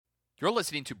You're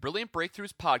listening to Brilliant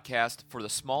Breakthroughs podcast for the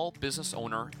small business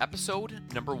owner, episode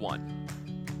number 1.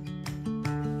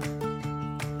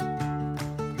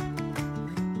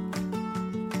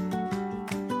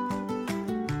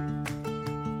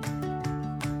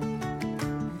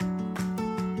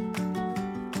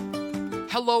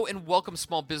 Hello and welcome,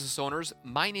 small business owners.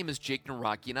 My name is Jake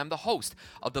Naraki, and I'm the host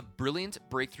of the Brilliant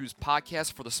Breakthroughs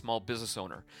podcast for the small business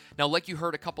owner. Now, like you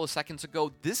heard a couple of seconds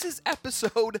ago, this is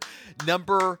episode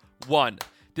number 1.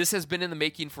 This has been in the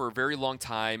making for a very long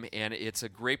time, and it's a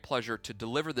great pleasure to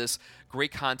deliver this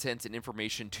great content and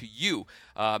information to you,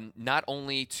 not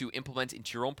only to implement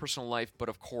into your own personal life, but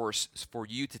of course, for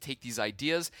you to take these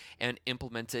ideas and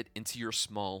implement it into your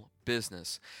small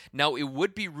business. Now, it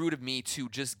would be rude of me to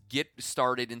just get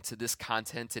started into this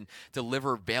content and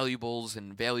deliver valuables,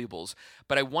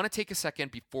 but I want to take a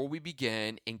second before we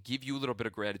begin and give you a little bit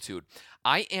of gratitude.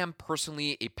 I am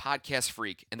personally a podcast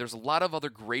freak, and there's a lot of other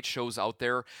great shows out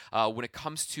there when it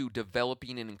comes to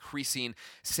developing and increasing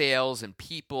sales and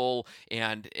people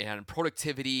and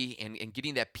productivity and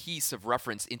getting that piece of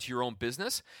reference into your own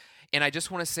business. And I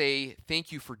just want to say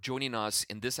thank you for joining us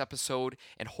in this episode,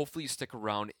 and hopefully you stick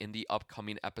around in the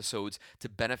upcoming episodes to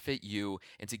benefit you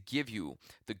and to give you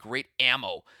the great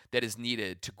ammo that is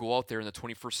needed to go out there in the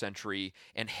 21st century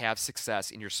and have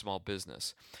success in your small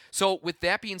business. So with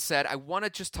that being said, I want to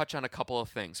just touch on a couple of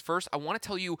things. First, I want to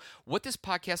tell you what this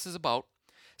podcast is about.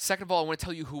 Second of all, I want to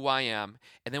tell you who I am,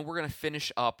 and then we're going to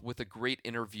finish up with a great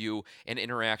interview and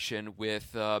interaction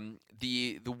with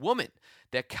the woman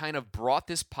that kind of brought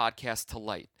this podcast to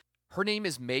light. Her name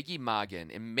is Maggie Magen,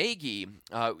 and Maggie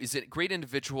is a great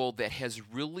individual that has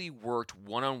really worked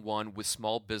one-on-one with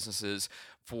small businesses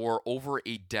for over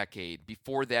a decade.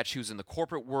 Before that, she was in the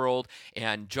corporate world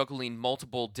and juggling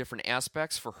multiple different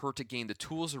aspects for her to gain the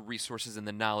tools and resources and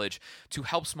the knowledge to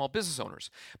help small business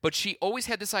owners. But she always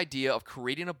had this idea of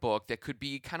creating a book that could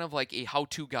be kind of like a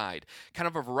how-to guide, kind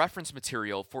of a reference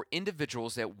material for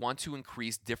individuals that want to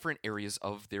increase different areas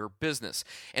of their business.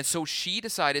 And so she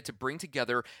decided to bring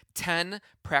together 10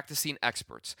 practicing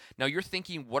experts. Now you're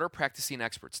thinking, what are practicing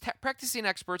experts? Practicing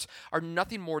experts are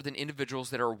nothing more than individuals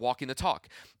that are walking the talk.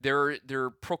 They're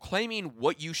proclaiming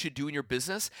what you should do in your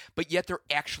business, but yet they're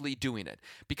actually doing it.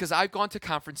 Because I've gone to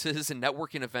conferences and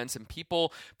networking events, and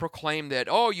people proclaim that,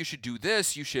 oh, you should do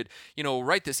this, you should,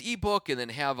 write this ebook and then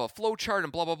have a flow chart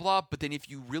and blah, blah, blah. But then if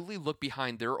you really look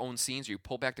behind their own scenes, or you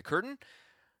pull back the curtain,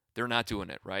 they're not doing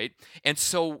it, right? And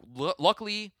so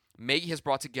luckily, Maggie has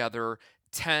brought together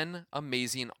 10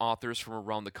 amazing authors from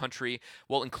around the country.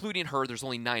 Well, including her, there's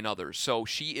only 9 others. So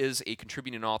she is a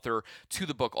contributing author to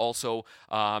the book also.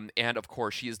 And of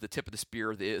course, she is the tip of the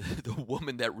spear, the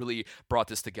woman that really brought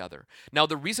this together. Now,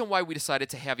 the reason why we decided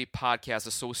to have a podcast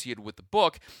associated with the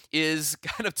book is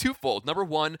kind of twofold. Number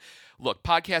one, look,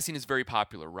 podcasting is very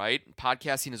popular, right?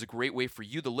 Podcasting is a great way for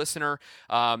you, the listener.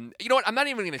 You know what? I'm not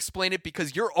even going to explain it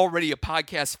because you're already a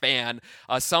podcast fan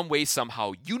some way,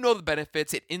 somehow. You know the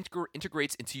benefits. It integrates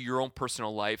into your own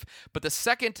personal life. But the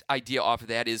second idea off of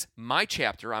that is my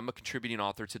chapter. I'm a contributing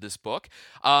author to this book.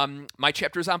 My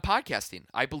chapter is on podcasting.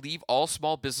 I believe all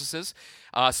small businesses,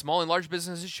 small and large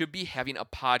businesses, should be having a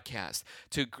podcast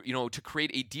to create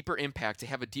a deeper impact, to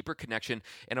have a deeper connection,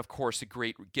 and of course to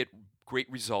get great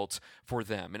results for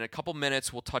them. In a couple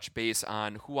minutes, we'll touch base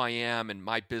on who I am and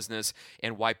my business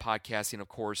and why podcasting, of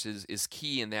course, is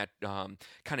key in that kind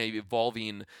of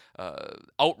evolving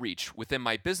outreach within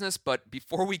my business. But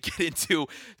before we get into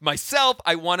myself,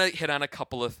 I want to hit on a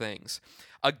couple of things.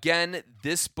 Again,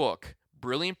 this book,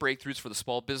 Brilliant Breakthroughs for the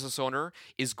Small Business Owner,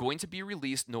 is going to be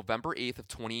released November 8th of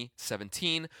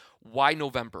 2017. Why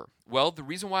November? Well, the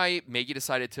reason why Maggie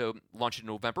decided to launch it in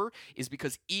November is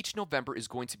because each November is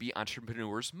going to be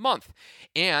Entrepreneurs Month.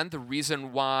 And the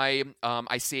reason why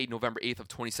I say November 8th of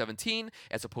 2017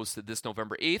 as opposed to this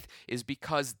November 8th is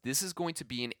because this is going to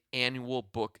be an annual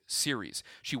book series.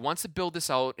 She wants to build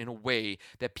this out in a way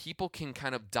that people can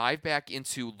kind of dive back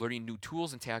into learning new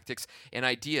tools and tactics and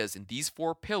ideas in these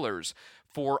 4 pillars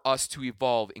for us to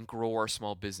evolve and grow our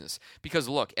small business. Because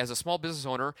look, as a small business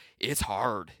owner, it's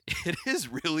hard. It is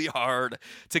really hard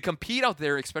to compete out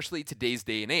there, especially today's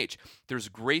day and age. There's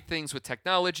great things with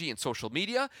technology and social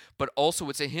media, but also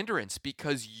it's a hindrance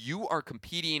because you are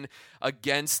competing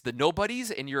against the nobodies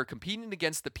and you're competing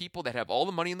against the people that have all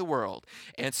the money in the world.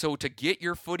 And so to get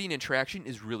your footing and traction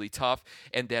is really tough,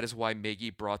 and that is why Maggie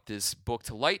brought this book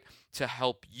to light to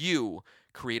help you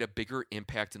create a bigger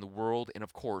impact in the world and,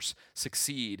 of course,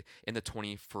 succeed in the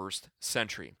 21st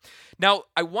century. Now,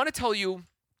 I want to tell you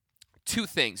two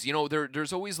things.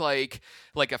 There's always like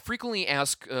a frequently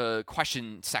asked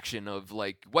question section of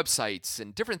like websites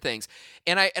and different things,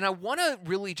 and I want to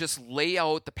really just lay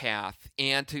out the path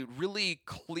and to really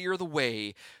clear the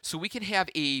way so we can have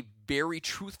a very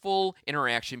truthful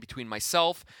interaction between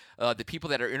myself, the people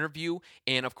that I interview,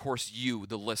 and of course you,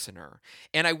 the listener.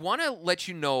 And I want to let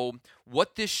you know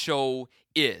what this show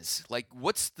is, like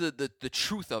what's the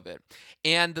truth of it.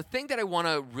 And the thing that I want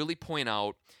to really point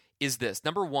out is this.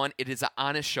 Number one, it is an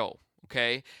honest show,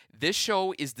 okay? This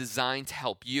show is designed to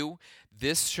help you.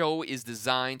 This show is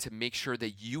designed to make sure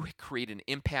that you create an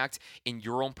impact in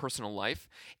your own personal life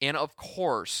and of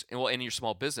course, in your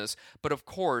small business, but of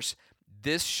course,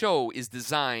 this show is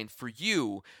designed for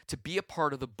you to be a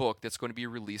part of the book that's going to be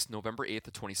released November 8th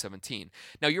of 2017.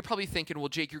 Now, you're probably thinking, well,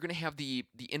 Jake, you're going to have the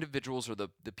individuals or the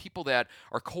people that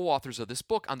are co-authors of this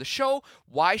book on the show.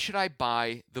 Why should I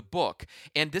buy the book?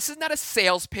 And this is not a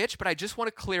sales pitch, but I just want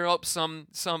to clear up some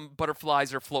butterflies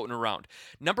that are floating around.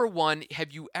 Number one,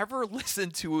 have you ever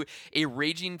listened to a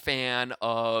raging fan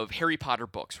of Harry Potter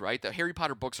books, right? The Harry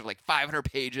Potter books are like 500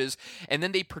 pages, and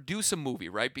then they produce a movie,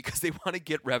 right? Because they want to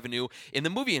get revenue in the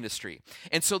movie industry.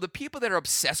 And so the people that are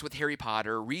obsessed with Harry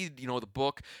Potter read, the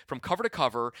book from cover to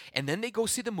cover, and then they go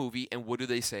see the movie, and what do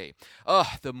they say?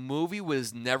 The movie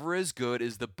was never as good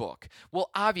as the book. Well,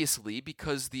 obviously,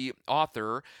 because the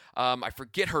author, I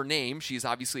forget her name, she's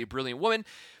obviously a brilliant woman,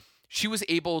 she was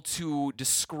able to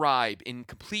describe in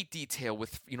complete detail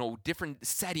with, different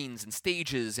settings and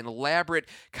stages and elaborate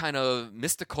kind of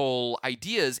mystical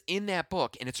ideas in that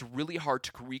book. And it's really hard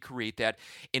to recreate that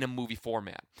in a movie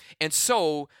format. And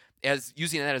so, as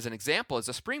using that as an example, as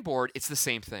a springboard, it's the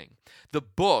same thing. The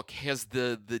book has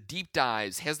the deep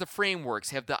dives, has the frameworks,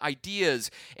 have the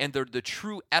ideas, and the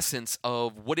true essence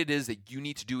of what it is that you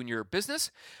need to do in your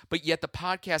business. But yet the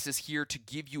podcast is here to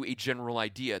give you a general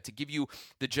idea, to give you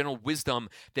the general wisdom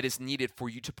that is needed for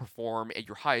you to perform at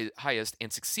your highest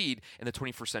and succeed in the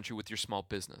 21st century with your small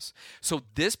business. So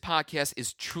this podcast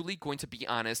is truly going to be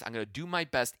honest. I'm going to do my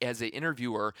best as an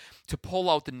interviewer to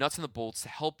pull out the nuts and the bolts to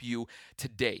help you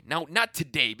today. Now, not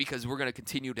today, because we're going to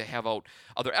continue to have out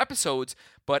other episodes,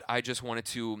 but I just wanted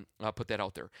to put that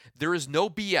out there. There is no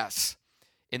BS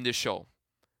in this show.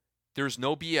 There's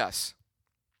no BS.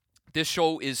 This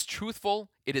show is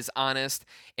truthful, it is honest,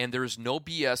 and there is no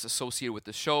BS associated with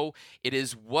the show. It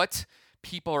is what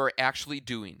people are actually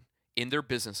doing in their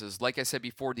businesses. Like I said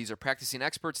before, these are practicing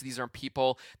experts. These aren't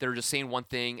people that are just saying one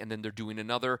thing and then they're doing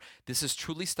another. This is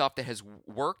truly stuff that has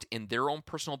worked in their own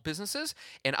personal businesses,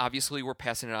 and obviously we're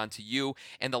passing it on to you.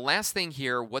 And the last thing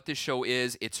here, what this show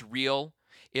is, it's real,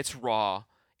 it's raw,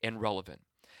 and relevant.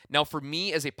 Now, for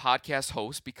me as a podcast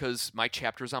host, because my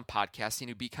chapter is on podcasting, it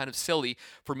would be kind of silly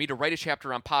for me to write a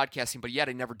chapter on podcasting, but yet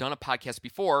I've never done a podcast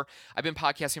before. I've been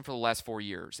podcasting for the last 4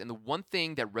 years. And the one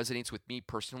thing that resonates with me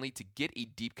personally, to get a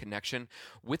deep connection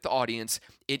with the audience,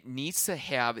 it needs to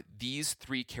have these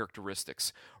three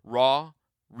characteristics: raw,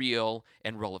 real,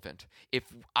 and relevant. If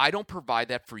I don't provide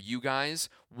that for you guys,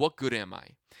 what good am I?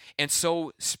 And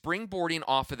so, springboarding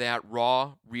off of that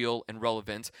raw, real, and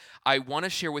relevant, I want to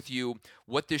share with you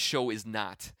what this show is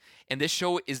not. And this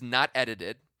show is not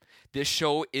edited. This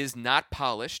show is not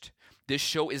polished. This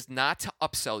show is not to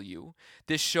upsell you.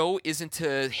 This show isn't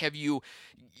to have you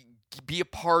be a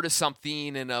part of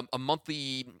something in a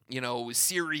monthly,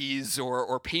 series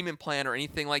or payment plan or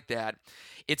anything like that.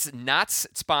 It's not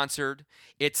sponsored.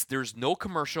 There's no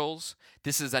commercials.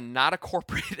 This is not a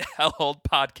corporate held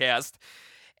podcast.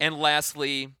 And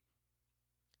lastly,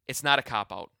 it's not a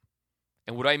cop-out.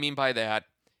 And what I mean by that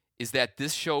is that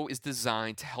this show is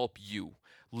designed to help you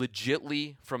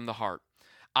legitly from the heart.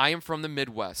 I am from the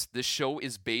Midwest. This show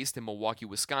is based in Milwaukee,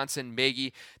 Wisconsin.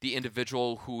 Maggie, the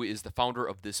individual who is the founder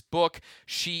of this book,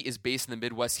 she is based in the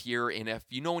Midwest here. And if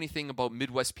you know anything about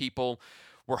Midwest people,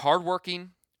 we're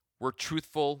hardworking, we're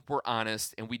truthful, we're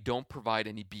honest, and we don't provide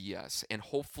any BS. And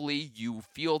hopefully you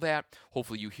feel that,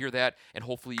 hopefully you hear that, and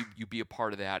hopefully you be a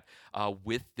part of that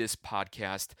with this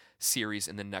podcast series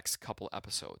in the next couple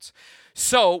episodes.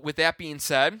 So with that being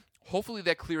said, hopefully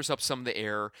that clears up some of the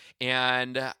air,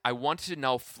 and I want to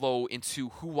now flow into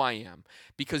who I am,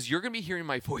 because you're going to be hearing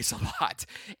my voice a lot,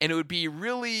 and it would be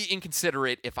really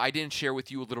inconsiderate if I didn't share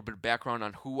with you a little bit of background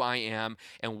on who I am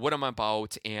and what I'm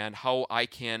about and how I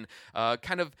can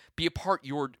kind of be a part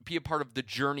of the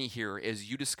journey here as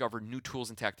you discover new tools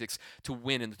and tactics to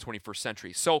win in the 21st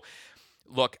century. So,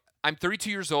 look, I'm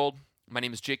 32 years old. My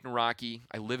name is Jake Naraki.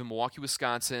 I live in Milwaukee,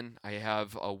 Wisconsin. I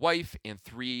have a wife and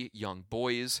 3 young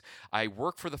boys. I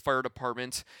work for the fire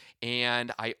department,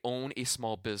 and I own a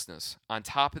small business. On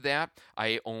top of that,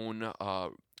 I own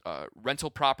rental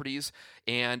properties,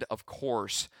 and of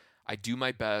course, I do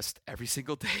my best every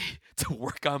single day to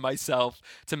work on myself,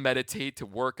 to meditate, to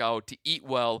work out, to eat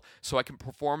well so I can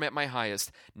perform at my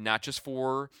highest, not just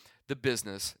for the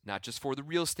business, not just for the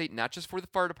real estate, not just for the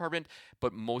fire department,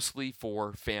 but mostly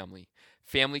for family.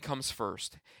 Family comes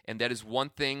first, and that is one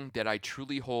thing that I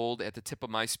truly hold at the tip of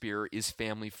my spear is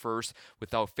family first.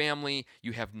 Without family,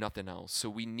 you have nothing else. So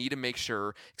we need to make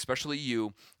sure, especially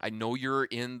you, I know you're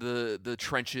in the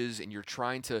trenches and you're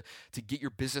trying to get your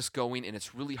business going, and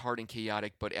it's really hard and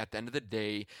chaotic, but at the end of the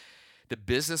day, the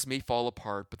business may fall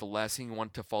apart, but the last thing you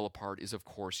want to fall apart is, of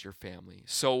course, your family.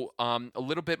 So a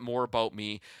little bit more about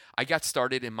me. I got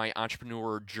started in my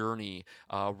entrepreneur journey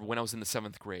when I was in the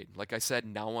 7th grade. Like I said,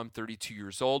 now I'm 32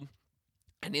 years old.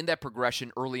 And in that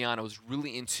progression, early on, I was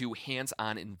really into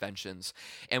hands-on inventions.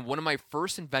 And one of my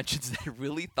first inventions that I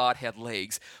really thought had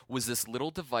legs was this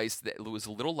little device that was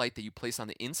a little light that you place on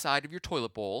the inside of your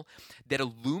toilet bowl that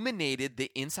illuminated the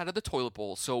inside of the toilet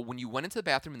bowl. So when you went into the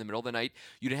bathroom in the middle of the night,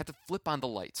 you didn't have to flip on the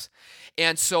lights.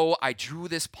 And so I drew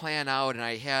this plan out, and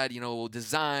I had,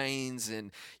 designs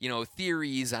and,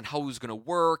 theories on how it was going to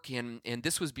work. And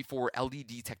this was before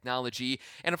LED technology.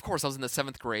 And of course, I was in the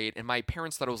 7th grade, and my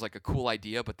parents thought it was like a cool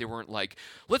idea, but they weren't like,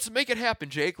 let's make it happen,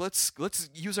 Jake. Let's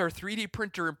use our 3D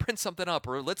printer and print something up,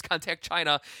 or let's contact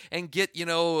China and get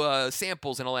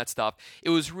samples and all that stuff. It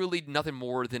was really nothing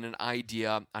more than an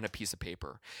idea on a piece of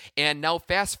paper. And now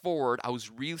fast forward, I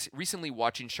was recently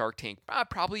watching Shark Tank,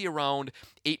 probably around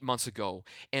 8 months ago.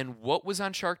 And what was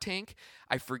on Shark Tank?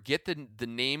 I forget the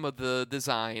name of the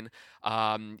design.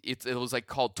 It was like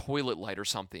called Toilet Light or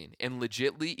something. And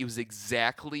legitly, it was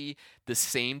exactly the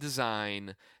same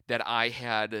design that I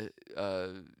had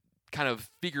kind of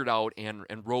figured out and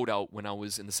wrote out when I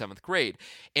was in the 7th grade.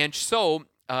 And so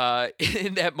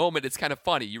in that moment, it's kind of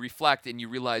funny. You reflect and you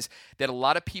realize that a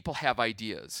lot of people have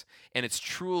ideas, and it's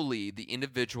truly the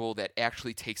individual that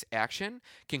actually takes action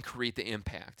can create the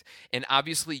impact. And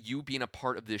obviously, you being a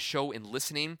part of this show and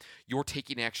listening, you're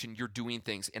taking action, you're doing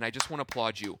things. And I just want to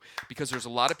applaud you, because there's a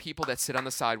lot of people that sit on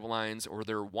the sidelines, or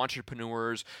they're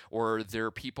entrepreneurs, or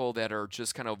they're people that are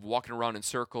just kind of walking around in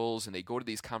circles, and they go to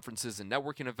these conferences and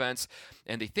networking events,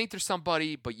 and they think they're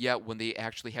somebody, but yet when they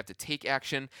actually have to take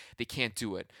action, they can't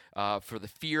do it. For the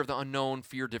fear of the unknown,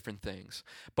 fear different things.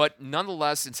 But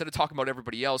nonetheless, instead of talking about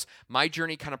everybody else, my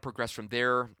journey kind of progressed from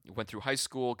there. Went through high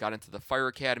school, got into the fire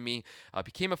academy,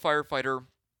 became a firefighter,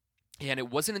 and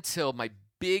it wasn't until my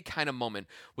big kind of moment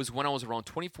was when I was around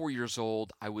 24 years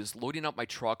old. I was loading up my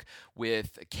truck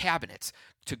with cabinets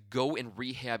to go and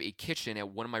rehab a kitchen at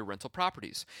one of my rental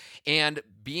properties. And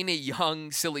being a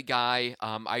young, silly guy,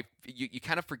 you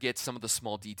kind of forget some of the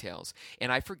small details.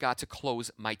 And I forgot to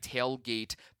close my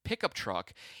tailgate pickup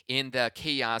truck in the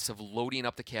chaos of loading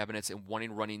up the cabinets and wanting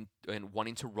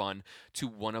to run to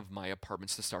one of my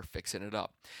apartments to start fixing it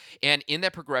up. And in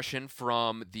that progression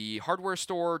from the hardware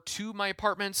store to my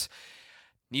apartments,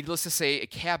 needless to say, a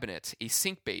cabinet, a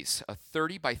sink base, a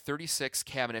 30 by 36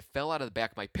 cabinet fell out of the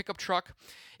back of my pickup truck.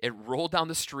 It rolled down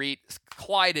the street,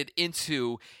 collided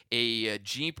into a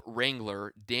Jeep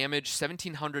Wrangler, damaged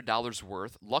 $1,700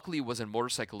 worth. Luckily, it wasn't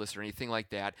motorcyclist or anything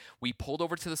like that. We pulled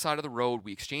over to the side of the road.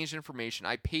 We exchanged information.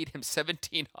 I paid him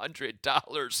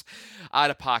 $1,700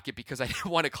 out of pocket because I didn't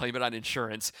want to claim it on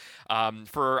insurance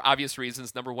for obvious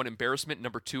reasons. Number one, embarrassment.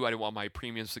 Number two, I didn't want my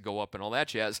premiums to go up and all that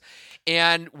jazz.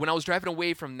 And when I was driving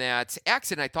away from that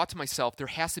accident, I thought to myself, there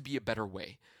has to be a better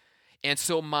way. And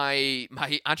so my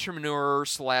entrepreneur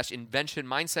 / invention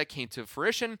mindset came to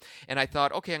fruition, and I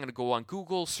thought, okay, I'm going to go on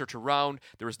Google, search around.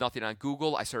 There was nothing on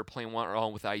Google. I started playing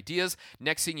around with ideas.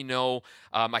 Next thing you know,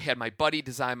 I had my buddy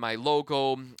design my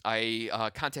logo.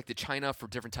 I contacted China for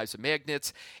different types of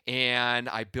magnets, and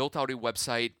I built out a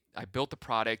website. I built the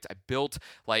product. I built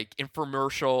like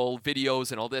infomercial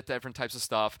videos and all that different types of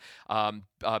stuff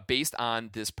based on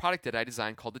this product that I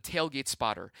designed called the Tailgate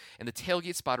Spotter. And the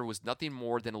Tailgate Spotter was nothing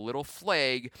more than a little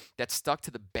flag that stuck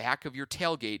to the back of your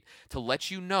tailgate to let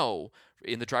you know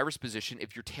in the driver's position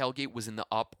if your tailgate was in the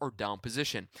up or down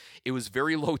position. It was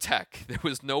very low tech. There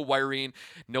was no wiring,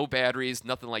 no batteries,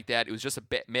 nothing like that. It was just a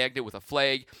magnet with a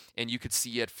flag, and you could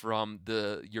see it from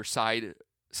your side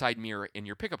mirror in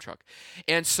your pickup truck.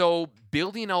 And so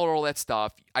building out all that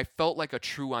stuff, I felt like a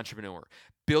true entrepreneur.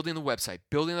 Building the website,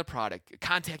 building the product,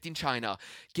 contacting China,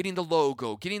 getting the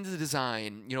logo, getting the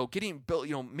design,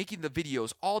 making the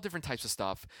videos, all different types of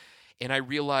stuff. And I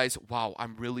realized, wow,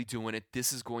 I'm really doing it.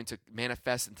 This is going to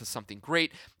manifest into something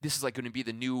great. This is like going to be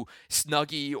the new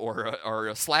Snuggie or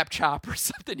a Slap Chop or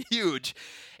something huge.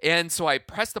 And so I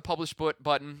pressed the publish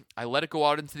button. I let it go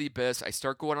out into the abyss. I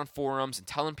start going on forums and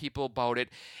telling people about it.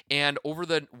 And over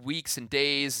the weeks and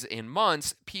days and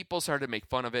months, people started to make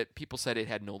fun of it. People said it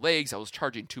had no legs. I was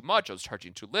charging too much. I was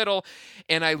charging too little.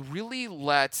 And I really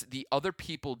let the other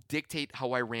people dictate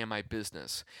how I ran my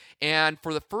business. And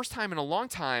for the first time in a long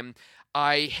time,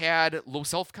 I had low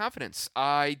self-confidence.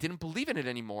 I didn't believe in it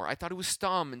anymore. I thought it was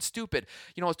dumb and stupid.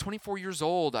 I was 24 years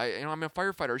old. I'm a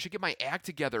firefighter. I should get my act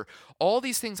together. All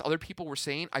these things other people were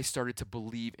saying, I started to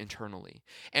believe internally.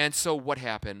 And so what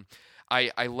happened?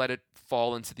 I let it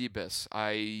fall into the abyss.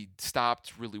 I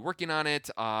stopped really working on it.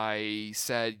 I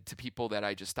said to people that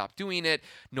I just stopped doing it.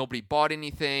 Nobody bought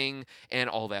anything and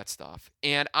all that stuff.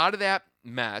 And out of that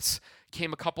mess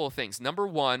came a couple of things. Number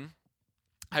one,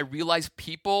 I realized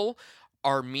people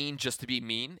are mean just to be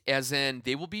mean, as in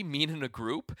they will be mean in a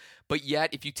group, but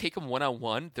yet if you take them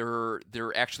one-on-one,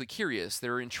 they're actually curious,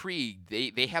 they're intrigued,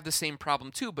 they have the same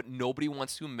problem too, but nobody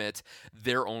wants to admit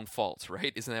their own faults,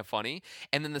 right? Isn't that funny?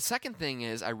 And then the second thing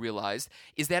is I realized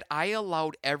is that I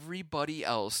allowed everybody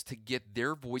else to get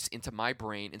their voice into my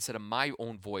brain instead of my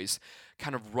own voice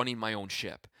kind of running my own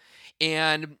ship.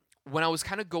 And when I was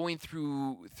kind of going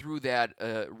through that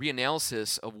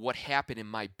reanalysis of what happened in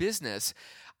my business,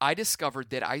 I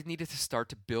discovered that I needed to start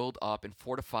to build up and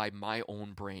fortify my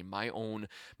own brain, my own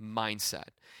mindset.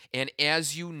 And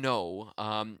as you know,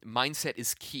 mindset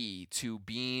is key to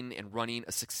being and running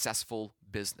a successful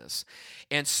business.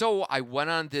 And so I went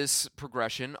on this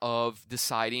progression of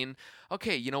deciding,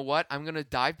 okay, you know what? I'm going to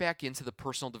dive back into the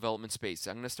personal development space.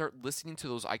 I'm going to start listening to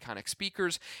those iconic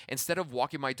speakers. Instead of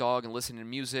walking my dog and listening to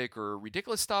music or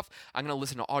ridiculous stuff, I'm going to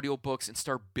listen to audiobooks and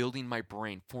start building my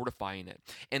brain, fortifying it.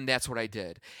 And that's what I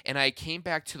did. And I came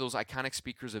back to those iconic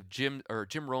speakers of Jim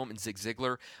Rohn and Zig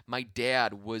Ziglar. My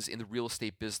dad was in the real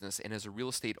estate business, and as a real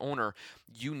estate owner,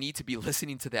 you need to be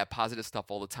listening to that positive stuff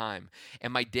all the time.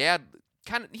 And my dad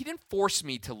he didn't force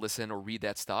me to listen or read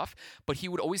that stuff, but he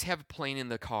would always have it playing in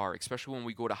the car, especially when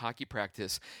we go to hockey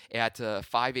practice at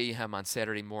 5 a.m. on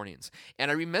Saturday mornings.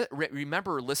 And I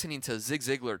remember listening to Zig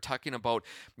Ziglar talking about,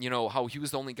 how he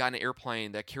was the only guy in an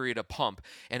airplane that carried a pump,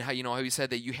 and how he said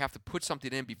that you have to put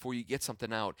something in before you get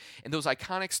something out. And those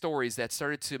iconic stories that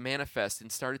started to manifest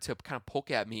and started to kind of poke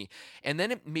at me. And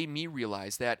then it made me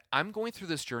realize that I'm going through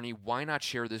this journey. Why not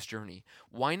share this journey?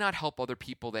 Why not help other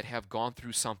people that have gone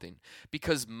through something?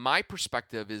 Because my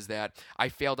perspective is that I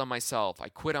failed on myself, I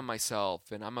quit on myself,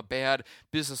 and I'm a bad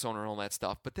business owner and all that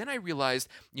stuff. But then I realized,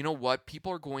 you know what?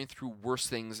 People are going through worse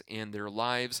things in their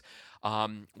lives.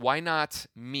 Why not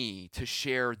me to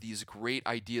share these great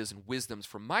ideas and wisdoms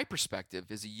from my perspective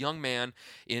as a young man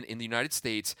in the United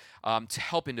States to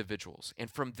help individuals? And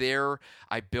from there,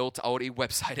 I built out a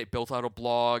website, I built out a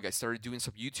blog, I started doing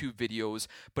some YouTube videos,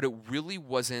 but it really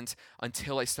wasn't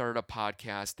until I started a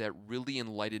podcast that really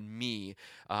enlightened me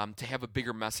to have a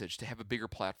bigger message, to have a bigger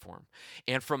platform.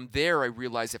 And from there, I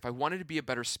realized if I wanted to be a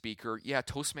better speaker, yeah,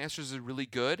 Toastmasters is really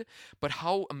good, but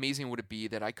how amazing would it be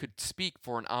that I could speak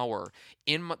for an hour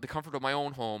in the comfort of my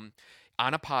own home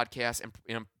on a podcast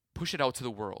and push it out to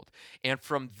the world. And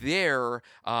from there,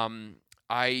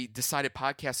 I decided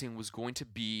podcasting was going to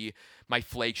be my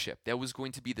flagship. That was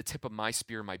going to be the tip of my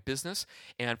spear in my business.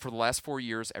 And for the last 4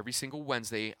 years, every single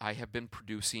Wednesday, I have been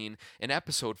producing an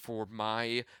episode for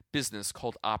my business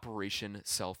called Operation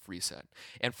Self Reset.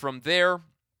 And from there,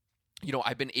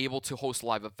 I've been able to host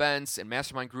live events and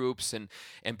mastermind groups and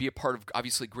be a part of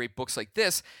obviously great books like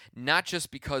this, not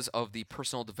just because of the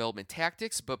personal development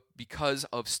tactics, but because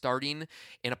of starting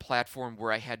in a platform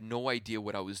where I had no idea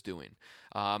what I was doing.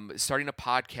 Starting a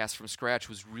podcast from scratch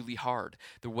was really hard.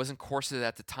 There wasn't courses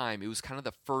at the time. It was kind of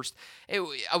the first,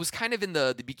 I was kind of in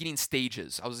the beginning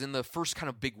stages. I was in the first kind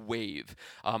of big wave.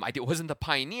 I wasn't the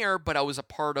pioneer, but I was a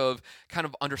part of kind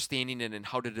of understanding it and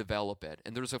how to develop it.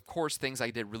 And there's, of course, things I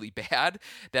did really bad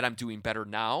that I'm doing better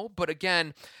now. But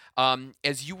again,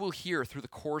 as you will hear through the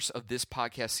course of this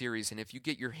podcast series, and if you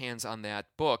get your hands on that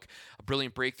book,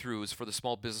 Brilliant Breakthroughs for the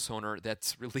Small Business Owner,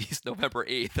 that's released November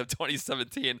 8th of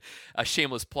 2017, a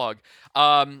shameless plug,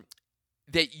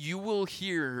 that you will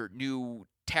hear new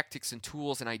tactics and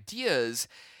tools and ideas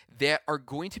that are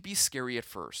going to be scary at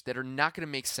first, that are not going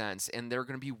to make sense, and they're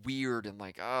going to be weird and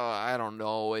like, oh, I don't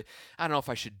know if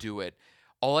I should do it.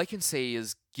 All I can say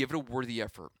is give it a worthy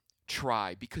effort.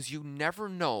 Try, because you never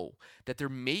know that there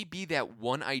may be that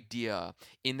one idea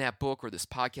in that book or this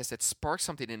podcast that sparks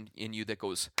something in you that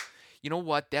goes, you know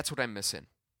what, that's what I'm missing.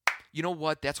 You know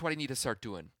what, that's what I need to start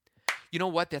doing. You know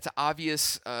what, that's an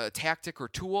obvious tactic or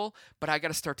tool, but I got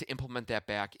to start to implement that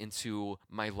back into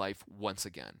my life once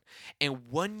again. And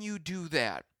when you do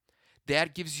that,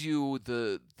 that gives you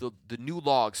the new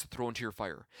logs to throw into your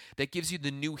fire. That gives you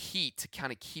the new heat to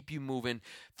kind of keep you moving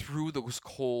through those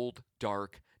cold,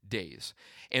 dark days.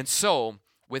 And so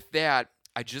with that,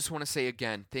 I just want to say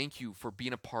again, thank you for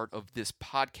being a part of this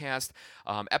podcast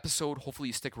episode. Hopefully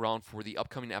you stick around for the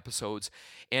upcoming episodes.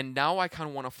 And now I kind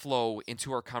of want to flow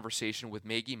into our conversation with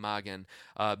Maggie Magen,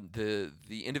 the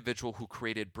individual who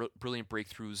created Brilliant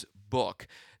Breakthroughs book.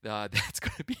 That's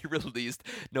going to be released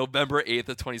November 8th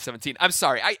of 2017. I'm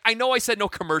sorry. I know I said no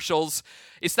commercials.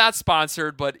 It's not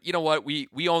sponsored, but you know what? We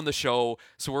own the show,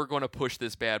 so we're going to push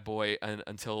this bad boy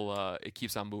until it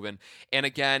keeps on moving. And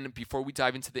again, before we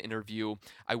dive into the interview,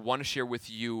 I want to share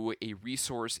with you a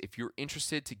resource if you're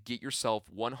interested to get yourself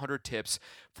 100 tips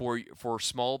for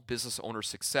small business owner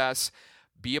success.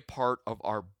 Be a part of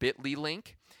our Bitly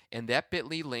link, and that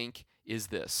Bitly link is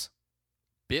this: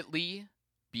 Bitly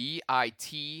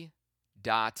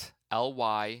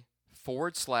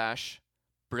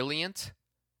bit.ly/brilliant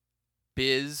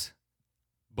biz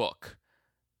book.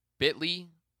 Bitly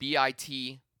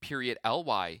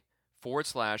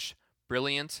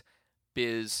bit.ly/brilliant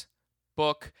biz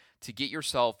book to get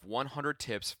yourself 100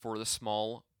 tips for the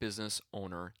small business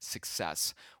owner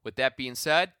success. With that being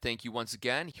said, thank you once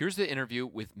again. Here's the interview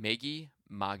with Maggie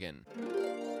Magen.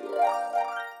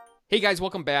 Hey guys,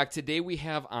 welcome back. Today we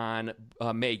have on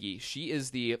Maggie. She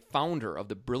is the founder of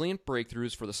the Brilliant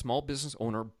Breakthroughs for the Small Business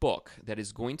Owner book that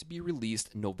is going to be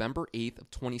released November 8th of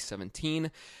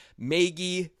 2017.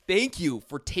 Maggie, thank you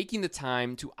for taking the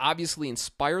time to obviously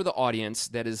inspire the audience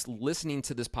that is listening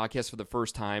to this podcast for the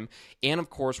first time. And of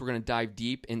course, we're going to dive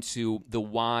deep into the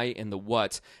why and the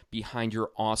what behind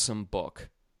your awesome book.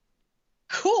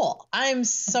 Cool. I'm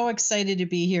so excited to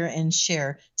be here and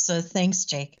share. So thanks,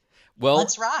 Jake. Well,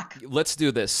 let's rock. Let's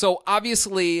do this. So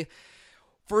obviously,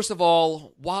 first of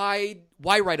all, why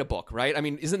write a book, right? I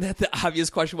mean, isn't that the obvious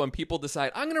question when people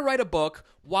decide, I'm going to write a book?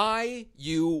 Why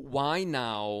you? Why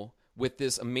now with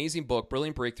this amazing book,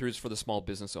 Brilliant Breakthroughs for the Small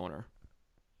Business Owner?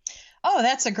 Oh,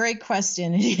 that's a great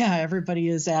question. Yeah, everybody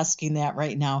is asking that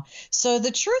right now. So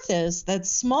the truth is that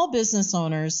small business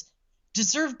owners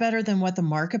deserve better than what the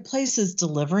marketplace is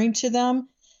delivering to them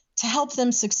to help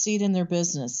them succeed in their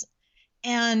business.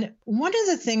 And one of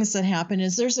the things that happen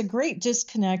is there's a great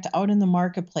disconnect out in the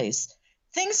marketplace.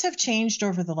 Things have changed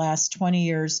over the last 20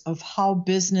 years of how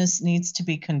business needs to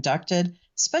be conducted,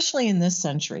 especially in this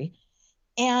century.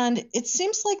 And it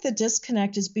seems like the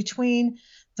disconnect is between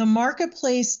the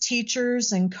marketplace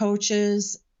teachers and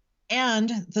coaches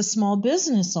and the small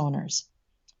business owners.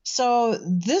 So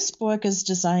this book is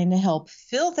designed to help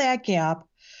fill that gap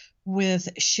with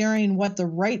sharing what the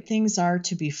right things are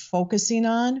to be focusing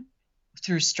on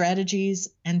through strategies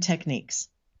and techniques.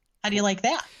 How do you like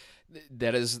that?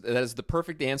 That is the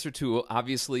perfect answer to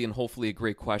obviously and hopefully a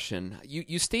great question.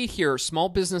 You state here, small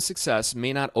business success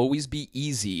may not always be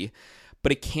easy,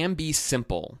 but it can be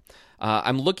simple.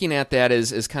 I'm looking at that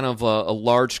as kind of a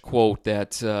large quote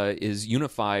that is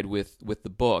unified with the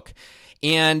book.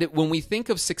 And when we think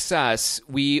of success,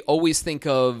 we always think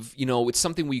of, it's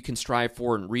something we can strive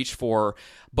for and reach for,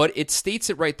 but it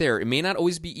states it right there. It may not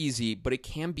always be easy, but it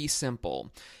can be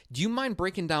simple. Do you mind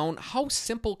breaking down how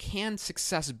simple can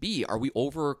success be? Are we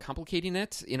overcomplicating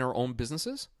it in our own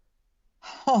businesses?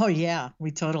 Oh, yeah, we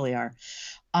totally are.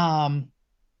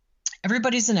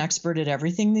 Everybody's an expert at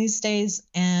everything these days,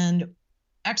 and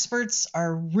experts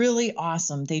are really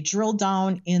awesome. They drill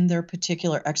down in their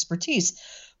particular expertise.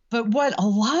 But what a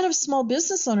lot of small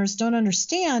business owners don't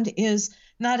understand is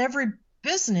not every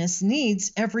business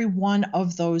needs every one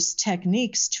of those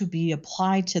techniques to be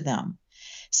applied to them.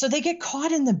 So they get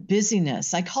caught in the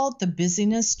busyness. I call it the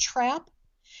busyness trap.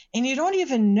 And you don't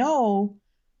even know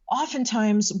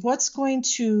oftentimes what's going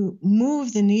to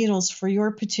move the needles for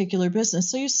your particular business.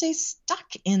 So you stay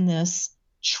stuck in this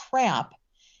trap.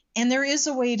 And there is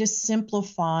a way to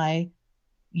simplify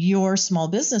your small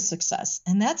business success.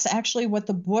 And that's actually what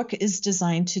the book is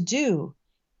designed to do.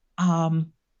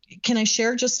 Can I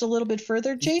share just a little bit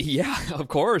further, Jake? Yeah, of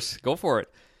course. Go for it.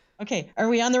 Okay. Are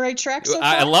we on the right track so far?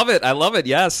 I love it. I love it.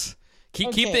 Yes.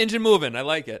 Keep the engine moving. I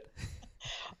like it.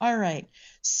 All right.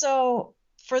 So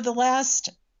for the last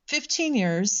 15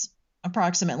 years,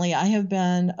 approximately, I have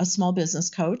been a small business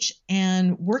coach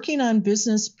and working on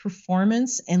business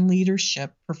performance and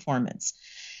leadership performance,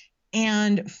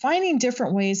 and finding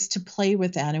different ways to play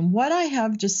with that. And what I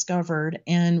have discovered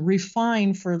and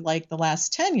refined for like the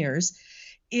last 10 years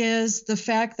is the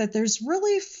fact that there's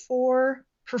really 4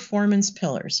 performance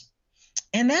pillars.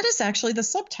 And that is actually the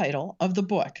subtitle of the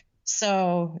book.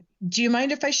 So do you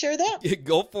mind if I share that?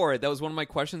 Go for it. That was one of my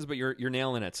questions, but you're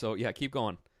nailing it. So yeah, keep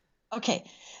going. Okay.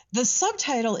 The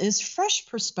subtitle is Fresh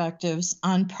Perspectives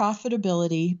on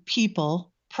Profitability,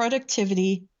 People,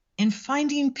 Productivity, and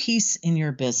Finding Peace in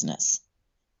Your Business.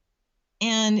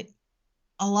 And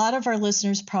a lot of our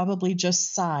listeners probably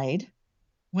just sighed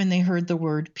when they heard the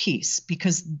word peace,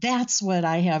 because that's what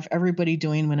I have everybody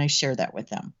doing when I share that with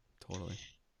them. Totally.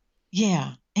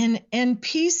 Yeah. And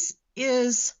peace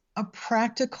is a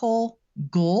practical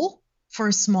goal for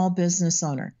a small business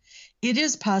owner. It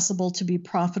is possible to be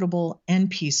profitable and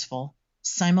peaceful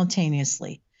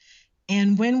simultaneously.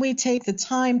 And when we take the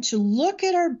time to look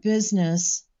at our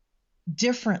business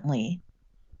differently,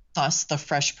 thus the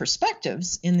fresh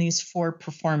perspectives in these 4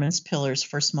 performance pillars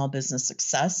for small business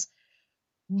success,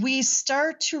 we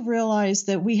start to realize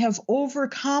that we have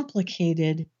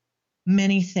overcomplicated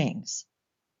many things.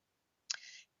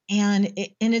 And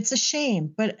it's a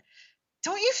shame, but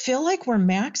don't you feel like we're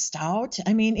maxed out?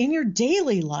 I mean, in your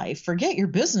daily life, forget your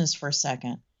business for a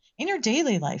second. In your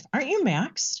daily life, aren't you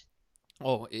maxed?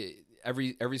 Oh,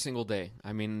 every single day.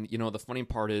 I mean, the funny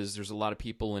part is there's a lot of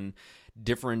people in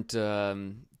different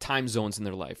time zones in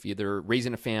their life, either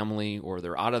raising a family, or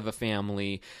they're out of a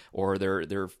family, or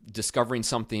they're discovering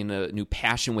something, a new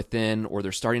passion within, or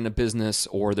they're starting a business,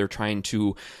 or they're trying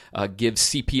to give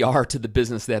CPR to the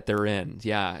business that they're in.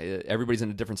 Yeah, everybody's in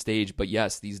a different stage, but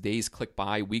yes, these days click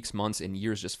by, weeks, months, and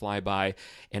years just fly by,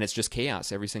 and it's just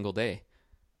chaos every single day.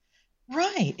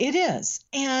 Right, it is.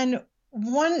 And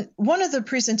one of the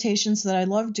presentations that I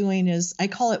love doing is, I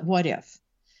call it What If?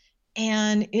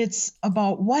 And it's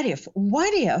about what if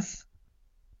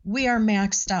we are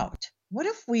maxed out? What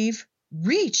if we've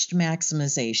reached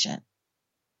maximization?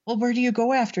 Well, where do you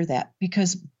go after that?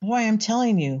 Because boy, I'm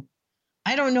telling you,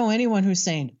 I don't know anyone who's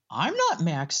saying, I'm not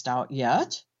maxed out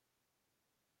yet.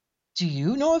 Do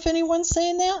you know if anyone's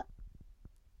saying that?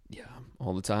 Yeah,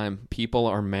 all the time. People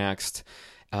are maxed.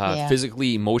 Yeah.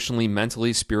 Physically, emotionally,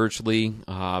 mentally, spiritually,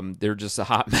 they're just a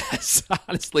hot mess.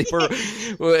 Honestly,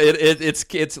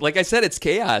 it's like I said, it's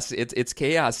chaos. It's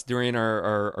chaos during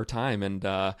our time, and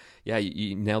yeah,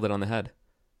 you nailed it on the head.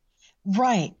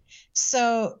 Right.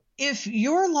 So if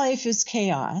your life is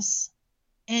chaos,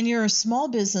 and you're a small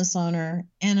business owner,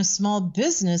 and a small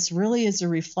business really is a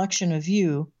reflection of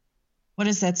you, what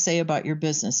does that say about your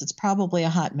business? It's probably a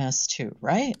hot mess too,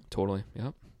 right? Totally.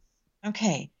 Yep.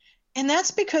 Okay. And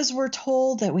that's because we're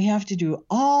told that we have to do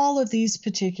all of these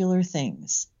particular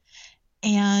things.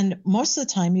 And most of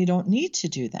the time, you don't need to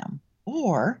do them,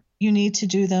 or you need to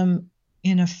do them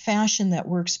in a fashion that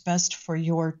works best for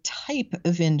your type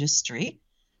of industry,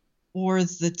 or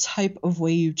the type of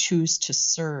way you choose to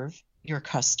serve your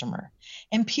customer.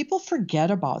 And people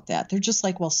forget about that. They're just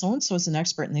like, well, so-and-so is an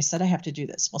expert and they said I have to do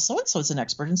this. Well, so-and-so is an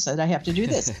expert and said I have to do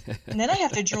this. And then I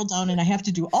have to drill down and I have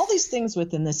to do all these things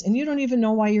within this. And you don't even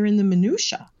know why you're in the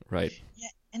minutia. Right.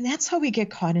 And that's how we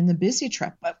get caught in the busy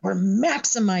trap, but we're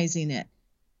maximizing it.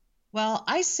 Well,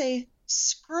 I say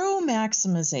screw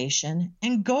maximization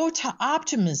and go to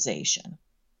optimization.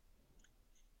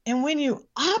 And when you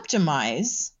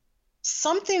optimize,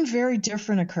 something very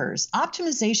different occurs.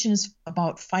 Optimization is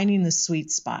about finding the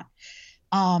sweet spot.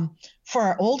 For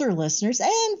our older listeners,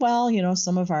 and well,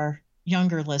 some of our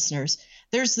younger listeners,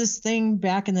 there's this thing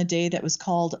back in the day that was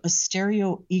called a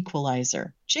stereo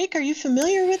equalizer. Jake, are you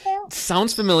familiar with that?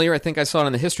 Sounds familiar. I think I saw it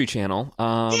on the History Channel.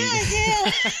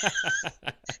 Yeah.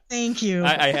 Thank you.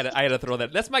 I had to throw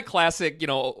that. That's my classic,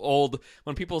 old,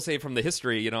 when people say from the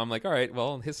history, I'm like, all right,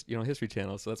 well, History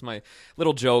Channel. So that's my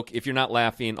little joke. If you're not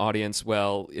laughing, audience,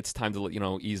 well, it's time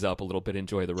to, ease up a little bit,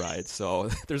 enjoy the ride. So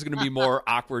there's going to be more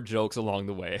awkward jokes along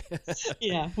the way.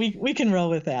 Yeah, we can roll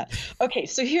with that. Okay,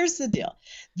 so here's the deal.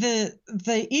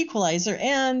 The equalizer,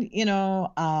 and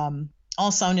all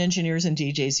sound engineers and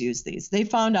DJs use these. They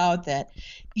found out that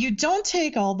you don't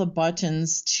take all the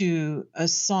buttons to a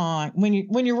song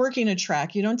when you're working a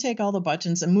track. You don't take all the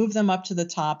buttons and move them up to the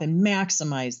top and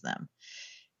maximize them.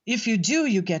 If you do,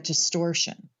 you get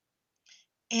distortion.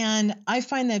 And I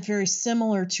find that very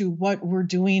similar to what we're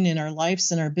doing in our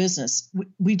lives and our business.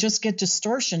 We just get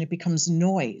distortion. It becomes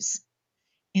noise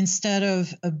instead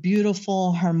of a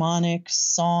beautiful harmonic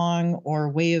song or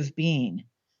way of being.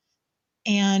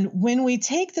 And when we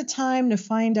take the time to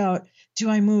find out, do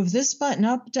I move this button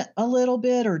up a little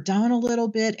bit or down a little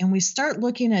bit? And we start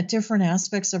looking at different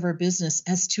aspects of our business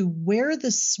as to where the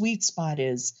sweet spot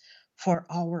is for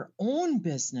our own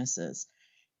businesses.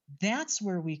 That's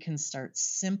where we can start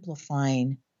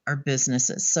simplifying our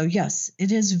businesses. So yes,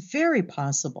 it is very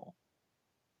possible.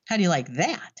 How do you like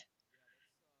that?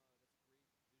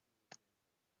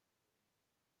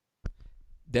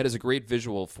 That is a great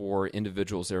visual for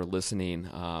individuals that are listening.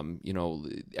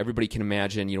 Everybody can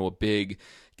imagine, a big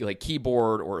like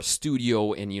keyboard or a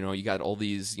studio, and you got all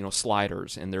these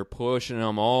sliders, and they're pushing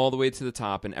them all the way to the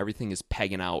top, and everything is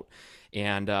pegging out.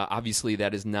 And obviously,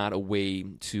 that is not a way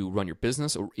to run your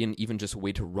business, or even just a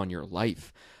way to run your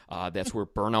life. That's where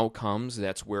burnout comes.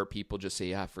 That's where people just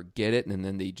say, "Yeah, forget it," and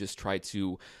then they just try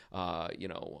to,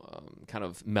 kind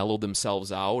of mellow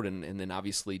themselves out, and then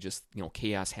obviously just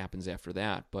chaos happens after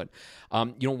that. But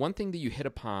one thing that you hit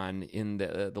upon in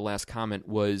the last comment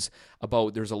was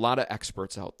about there's a lot of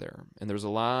experts out there, and there's a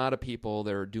lot of people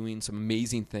that are doing some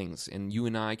amazing things, and you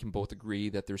and I can both agree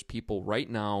that there's people right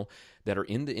now that are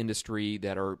in the industry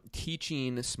that are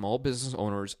teaching small business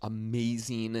owners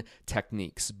amazing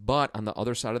techniques. But on the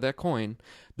other side of that coin,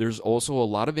 there's also a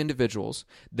lot of individuals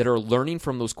that are learning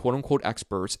from those quote-unquote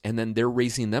experts, and then they're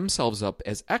raising themselves up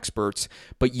as experts,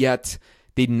 but yet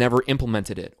they never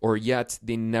implemented it, or yet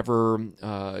they never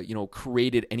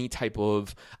created any type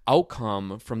of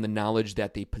outcome from the knowledge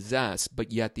that they possess,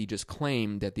 but yet they just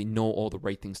claim that they know all the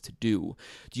right things to do.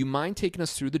 Do you mind taking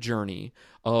us through the journey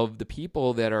of the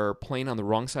people that are playing on the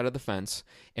wrong side of the fence,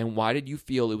 and why did you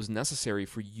feel it was necessary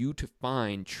for you to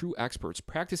find true experts,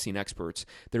 practicing experts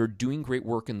that are doing great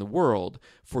work in the world,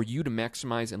 for you to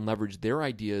maximize and leverage their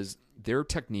ideas, their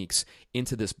techniques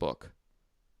into this book?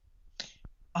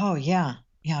 Oh, yeah.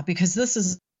 Yeah, because this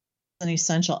is an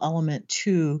essential element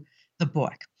to the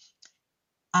book.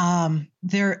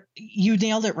 You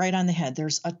nailed it right on the head.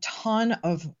 There's a ton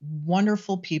of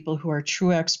wonderful people who are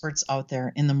true experts out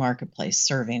there in the marketplace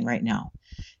serving right now.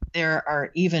 There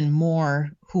are even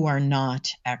more who are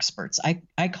not experts.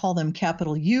 I call them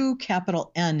capital U,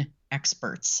 capital N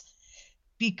experts.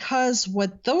 Because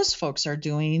what those folks are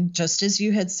doing, just as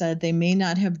you had said, they may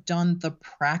not have done the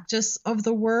practice of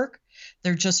the work,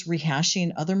 they're just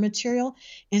rehashing other material,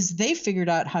 is they figured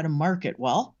out how to market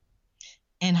well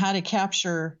and how to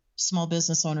capture small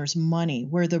business owners' money,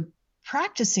 where the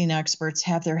practicing experts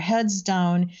have their heads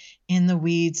down in the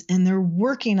weeds and they're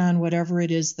working on whatever it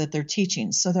is that they're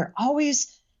teaching. So they're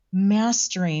always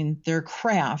mastering their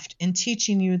craft and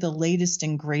teaching you the latest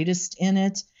and greatest in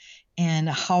it, and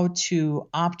how to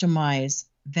optimize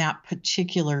that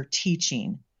particular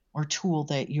teaching or tool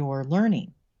that you're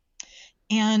learning.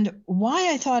 And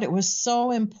why I thought it was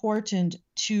so important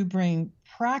to bring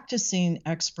practicing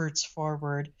experts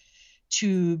forward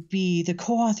to be the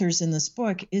co-authors in this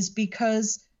book is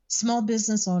because small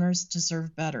business owners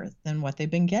deserve better than what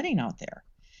they've been getting out there.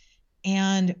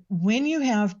 And when you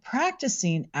have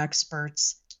practicing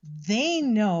experts, they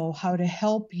know how to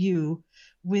help you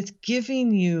with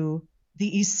giving you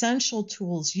the essential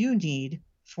tools you need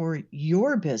for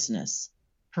your business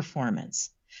performance,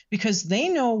 because they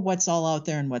know what's all out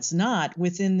there and what's not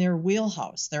within their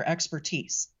wheelhouse, their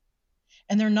expertise.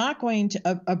 And they're not going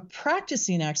to, a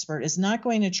practicing expert is not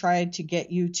going to try to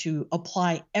get you to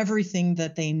apply everything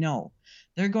that they know.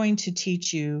 They're going to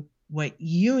teach you what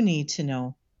you need to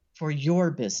know for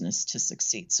your business to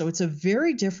succeed. So it's a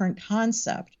very different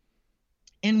concept.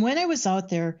 And when I was out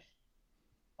there,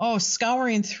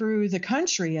 scouring through the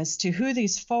country as to who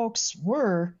these folks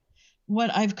were,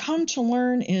 what I've come to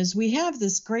learn is we have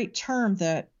this great term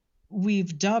that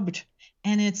we've dubbed,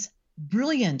 and it's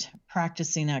brilliant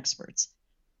practicing experts.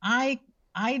 I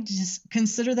just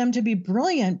consider them to be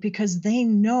brilliant because they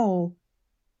know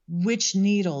which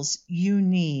needles you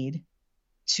need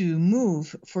to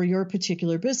move for your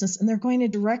particular business, and they're going to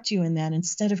direct you in that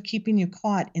instead of keeping you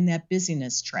caught in that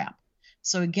busyness trap.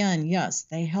 So again, yes,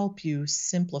 they help you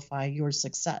simplify your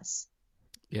success.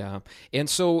 Yeah. And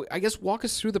so I guess walk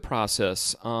us through the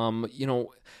process.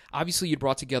 Obviously you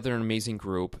brought together an amazing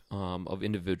group of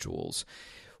individuals.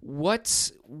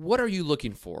 What are you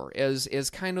looking for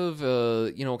as kind of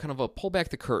a pull back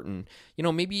the curtain?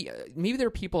 Maybe there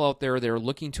are people out there that are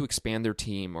looking to expand their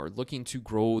team or looking to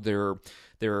grow their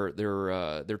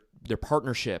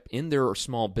partnership in their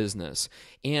small business,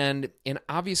 and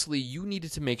obviously you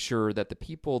needed to make sure that the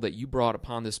people that you brought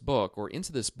upon this book or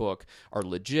into this book are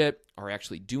legit, are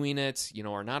actually doing it,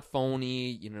 are not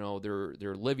phony,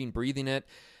 they're living, breathing it.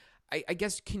 I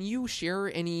guess, can you share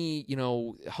any,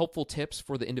 helpful tips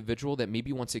for the individual that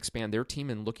maybe wants to expand their team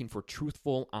and looking for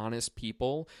truthful, honest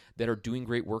people that are doing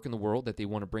great work in the world that they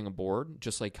want to bring aboard,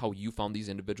 just like how you found these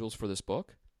individuals for this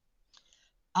book?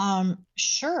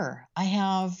 Sure. I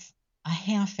have a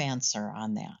half answer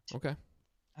on that.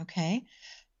 Okay.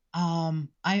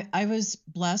 I was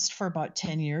blessed for about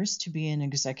 10 years to be an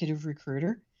executive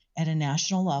recruiter at a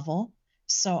national level.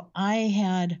 So I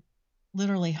had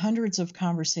literally hundreds of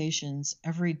conversations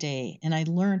every day, and I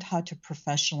learned how to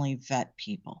professionally vet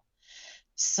people.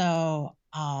 So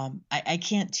I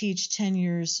can't teach 10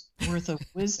 years worth of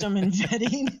wisdom and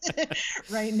vetting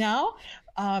right now.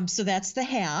 So that's the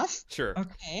half. Sure.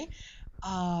 Okay.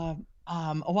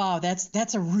 Wow,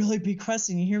 that's a really big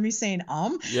question. You hear me saying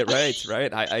Yeah,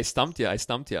 right. I stumped you.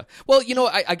 Well,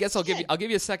 I guess I'll Good. give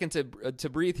you a second to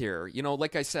breathe here.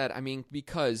 Like I said, I mean,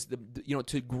 because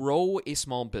to grow a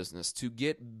small business, to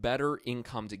get better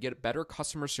income, to get better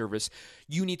customer service,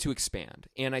 you need to expand.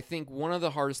 And I think one of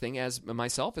the hardest thing, as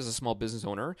myself as a small business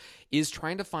owner, is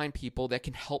trying to find people that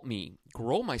can help me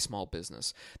grow my small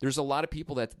business. There's a lot of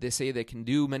people that they say they can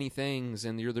do many things,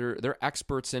 and they're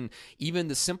experts in even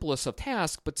the simplest of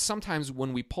tasks. But sometimes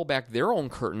when we pull back their own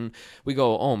curtain, we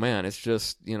go, "Oh man, it's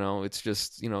just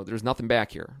there's nothing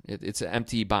back here. It's an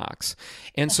empty box."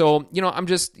 And so I'm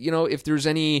just if there's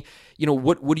any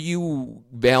what do you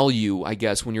value, I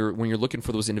guess, when you're looking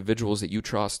for those individuals that you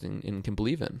trust and can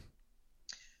believe in?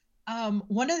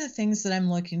 One of the things that I'm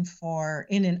looking for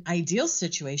in an ideal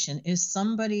situation is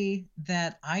somebody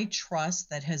that I trust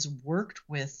that has worked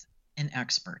with an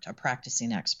expert, a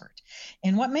practicing expert.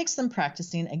 And what makes them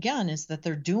practicing, again, is that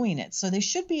they're doing it. So they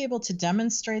should be able to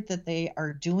demonstrate that they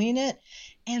are doing it.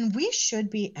 And we should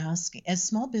be asking, as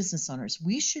small business owners,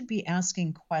 we should be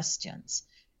asking questions.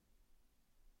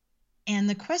 And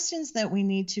the questions that we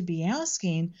need to be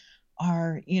asking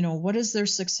are, what is their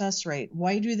success rate?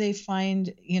 Why do they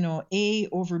find, A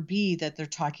over B that they're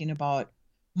talking about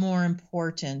more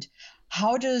important?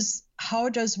 How does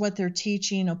what they're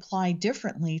teaching apply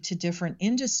differently to different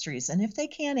industries? And if they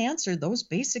can't answer those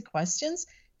basic questions,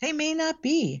 they may not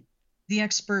be the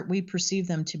expert we perceive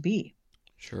them to be.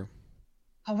 Sure.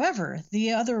 However,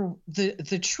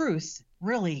 the truth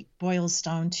really boils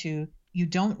down to you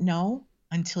don't know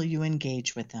until you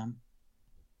engage with them.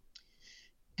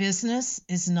 Business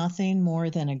is nothing more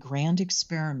than a grand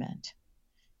experiment.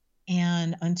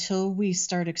 And until we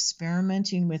start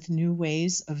experimenting with new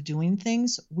ways of doing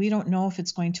things, we don't know if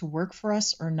it's going to work for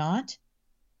us or not.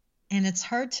 And it's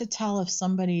hard to tell if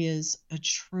somebody is a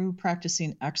true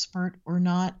practicing expert or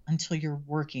not until you're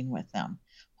working with them.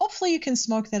 Hopefully you can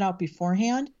smoke that out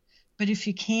beforehand, but if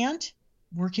you can't,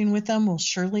 working with them will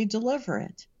surely deliver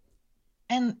it.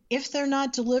 And if they're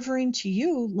not delivering to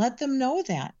you, let them know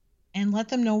that. And let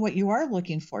them know what you are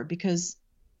looking for, because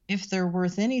if they're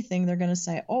worth anything, they're going to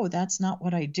say, "Oh, that's not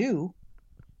what I do,"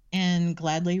 and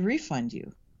gladly refund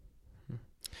you.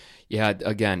 Yeah,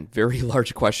 again, very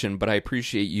large question, but I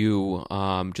appreciate you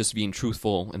just being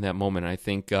truthful in that moment. I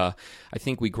think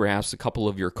we grasped a couple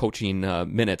of your coaching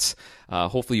minutes.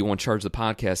 Hopefully, you won't charge the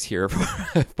podcast here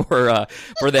for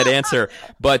that answer.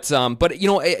 But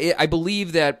I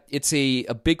believe that it's a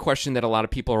big question that a lot of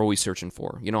people are always searching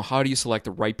for. How do you select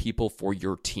the right people for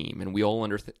your team? And we all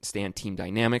understand team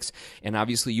dynamics. And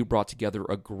obviously, you brought together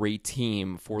a great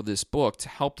team for this book to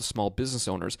help the small business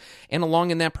owners. And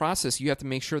along in that process, you have to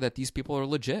make sure that these people are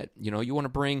legit. You want to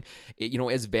bring,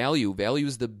 as value. Value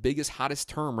is the biggest, hottest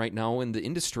term right now in the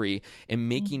industry, and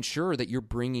making sure that you're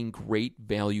bringing great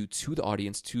value to the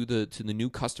audience, to the new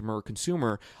customer or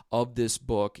consumer of this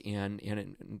book,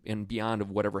 and beyond of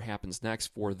whatever happens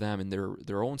next for them in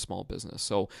their own small business.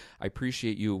 So I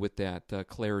appreciate you with that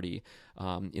clarity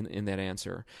in that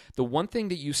answer. The one thing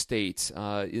that you state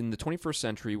in the 21st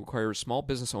century requires small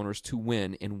business owners to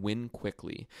win and win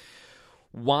quickly.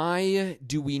 Why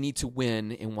do we need to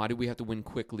win, and why do we have to win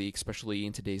quickly, especially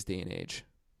in today's day and age?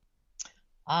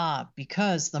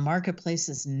 Because the marketplace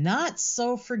is not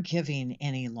so forgiving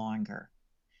any longer.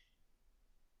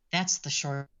 That's the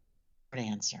short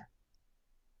answer.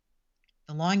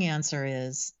 The long answer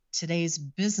is today's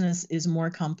business is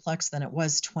more complex than it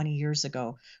was 20 years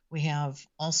ago. We have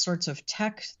all sorts of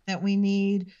tech that we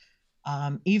need.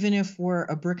 Even if we're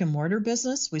a brick and mortar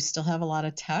business, we still have a lot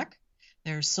of tech.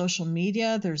 There's social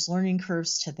media, there's learning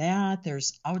curves to that,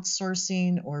 there's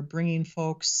outsourcing or bringing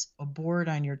folks aboard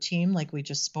on your team like we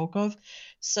just spoke of.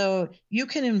 So you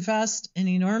can invest an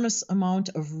enormous amount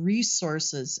of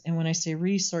resources. And when I say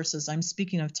resources, I'm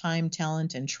speaking of time,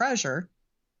 talent, and treasure.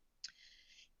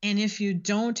 And if you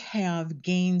don't have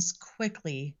gains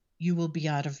quickly, you will be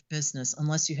out of business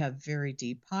unless you have very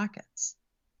deep pockets.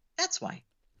 That's why.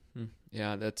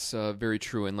 Yeah, that's very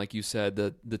true. And like you said,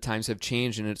 the times have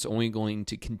changed, and it's only going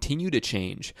to continue to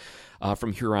change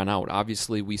from here on out.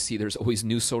 Obviously, we see there's always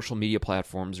new social media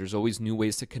platforms. There's always new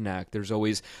ways to connect. There's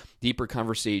always deeper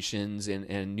conversations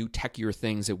and new techier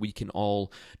things that we can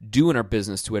all do in our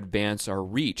business to advance our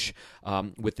reach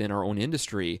within our own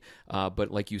industry. But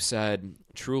like you said,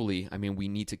 truly, I mean, we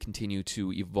need to continue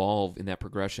to evolve in that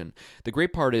progression. The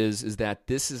great part is that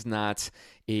this is not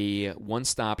a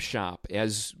one-stop shop.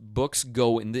 As books books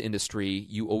go in the industry,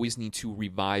 you always need to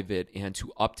revive it and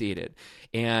to update it.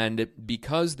 And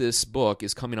because this book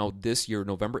is coming out this year,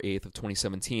 November 8th of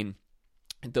 2017,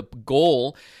 the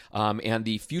goal and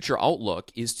the future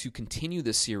outlook is to continue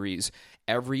this series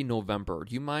every November.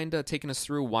 Do you mind taking us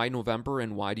through why November,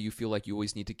 and why do you feel like you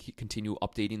always need to continue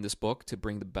updating this book to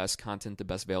bring the best content, the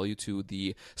best value to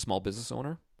the small business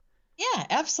owner? Yeah,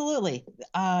 absolutely.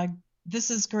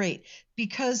 This is great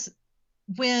because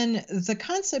when the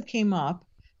concept came up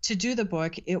to do the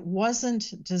book, it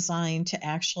wasn't designed to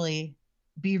actually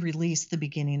be released the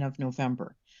beginning of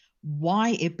November.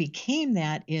 Why it became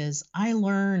that is I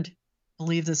learned,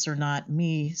 believe this or not,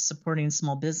 me supporting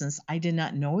small business, I did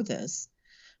not know this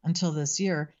until this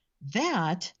year,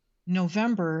 that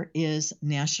November is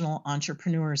National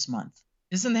Entrepreneurs Month.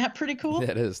 Isn't that pretty cool?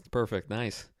 That is perfect.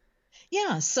 Nice.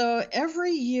 Yeah, so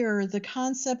every year the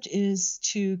concept is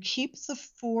to keep the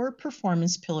 4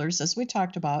 performance pillars, as we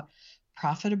talked about: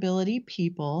 profitability,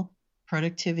 people,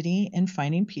 productivity, and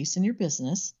finding peace in your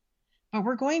business. But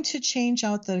we're going to change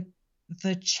out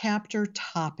the chapter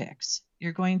topics.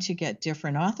 You're going to get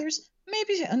different authors.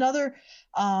 Maybe another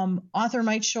author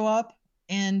might show up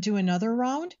and do another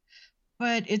round,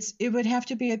 but it would have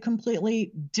to be a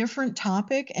completely different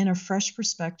topic and a fresh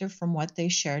perspective from what they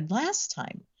shared last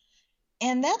time.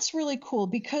 And that's really cool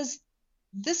because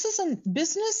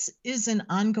business is an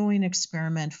ongoing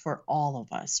experiment for all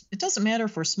of us. It doesn't matter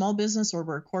if we're a small business or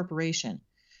we're a corporation.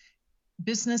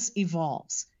 Business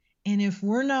evolves. And if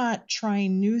we're not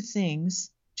trying new things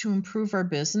to improve our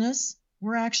business,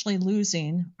 we're actually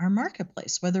losing our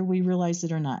marketplace, whether we realize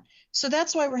it or not. So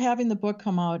that's why we're having the book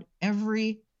come out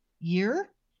every year.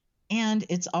 And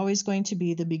it's always going to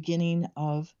be the beginning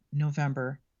of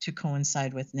November to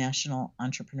coincide with National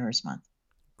Entrepreneurs Month.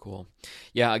 Cool.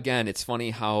 Yeah, again, it's funny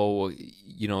how,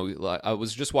 I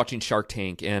was just watching Shark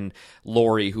Tank, and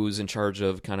Lori, who's in charge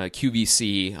of kind of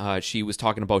QVC, she was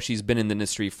talking about she's been in the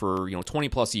industry for, 20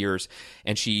 plus years,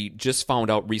 and she just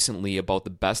found out recently about the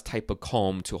best type of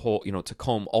comb to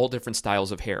comb all different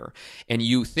styles of hair. And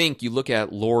you look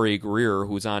at Lori Greer,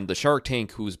 who's on the Shark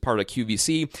Tank, who's part of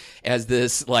QVC, as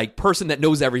this like person that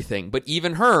knows everything, but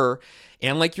even her,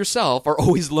 and like yourself, are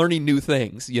always learning new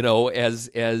things,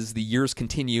 as the years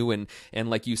continue. And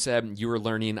like you said, you were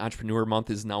learning Entrepreneur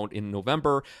Month is now in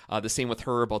November. The same with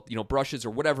her about, brushes or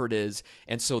whatever it is.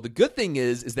 And so the good thing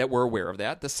is that we're aware of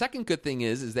that. The second good thing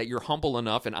is that you're humble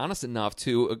enough and honest enough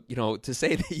to, to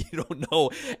say that you don't know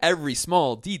every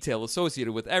small detail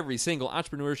associated with every single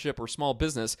entrepreneurship or small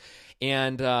business.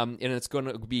 And it's going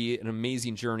to be an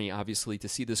amazing journey, obviously, to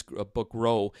see this book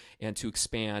grow and to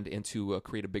expand and to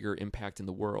create a bigger impact in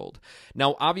the world.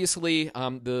 Now, obviously,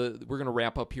 we're going to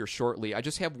wrap up here shortly. I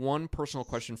just have one personal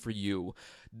question for you.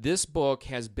 This book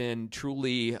has been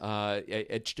truly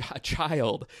a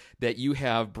child that you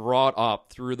have brought up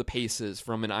through the paces,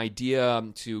 from an idea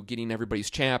to getting everybody's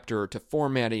chapter to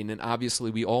formatting, and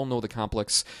obviously we all know the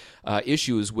complex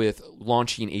issues with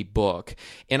launching a book.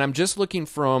 And I'm just looking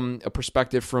from a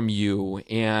perspective from you,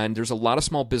 and there's a lot of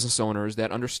small business owners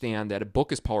that understand that a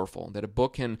book is powerful, that a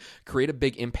book can create a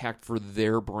big impact for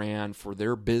their brand, for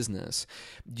their business.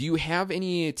 Do you have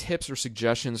any tips or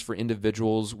suggestions for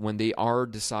individuals when they are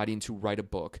deciding to write a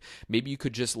book? Maybe you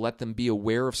could just let them be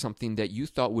aware of something that you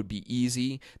thought would be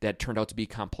easy that turned out to be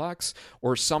complex,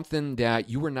 or something that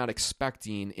you were not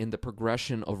expecting in the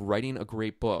progression of writing a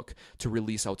great book to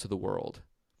release out to the world.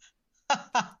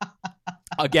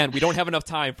 Again, we don't have enough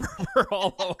time for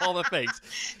all the things.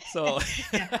 So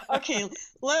okay,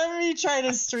 let me try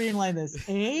to streamline this.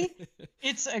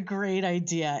 It's a great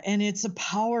idea, and it's a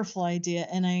powerful idea,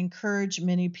 and I encourage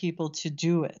many people to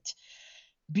do it.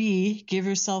 B, give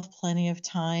yourself plenty of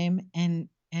time and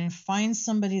find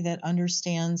somebody that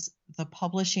understands the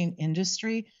publishing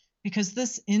industry, because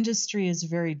this industry is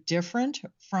very different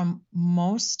from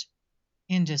most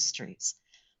industries.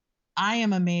 I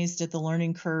am amazed at the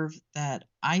learning curve that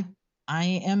I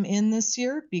am in this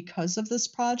year because of this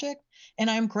project, and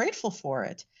I'm grateful for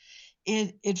it.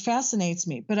 It fascinates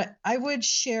me, but I would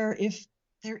share, if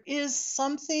there is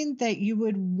something that you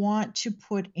would want to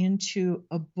put into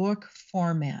a book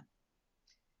format,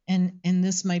 and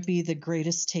this might be the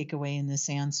greatest takeaway in this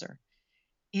answer,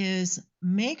 is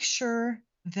make sure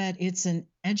that it's an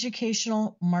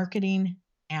educational marketing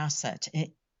asset.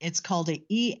 It's called a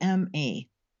EMA,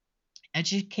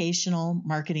 educational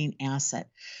marketing asset,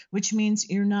 which means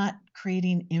you're not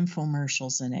creating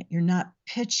infomercials in it. You're not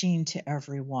pitching to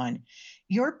everyone.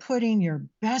 You're putting your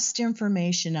best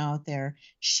information out there,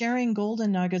 sharing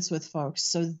golden nuggets with folks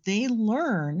so they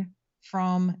learn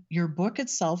from your book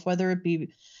itself, whether it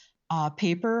be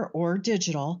paper or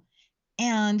digital,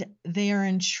 and they are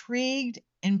intrigued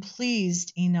and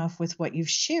pleased enough with what you've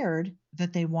shared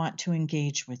that they want to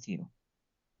engage with you.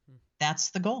 That's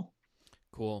the goal.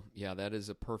 Cool. Yeah, that is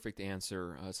a perfect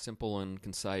answer. Simple and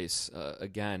concise.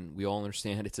 Again, we all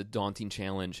understand it's a daunting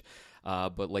challenge,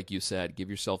 but like you said, give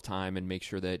yourself time and make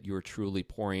sure that you're truly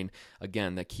pouring,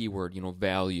 again, that keyword,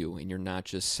 value, and you're not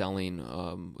just selling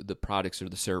the products or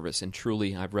the service. And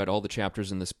truly, I've read all the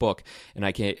chapters in this book, and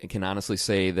I can honestly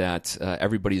say that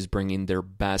everybody's bringing their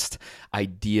best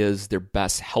ideas, their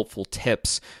best helpful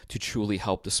tips to truly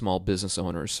help the small business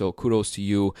owners. So kudos to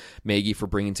you, Maggie, for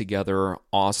bringing together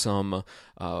awesome,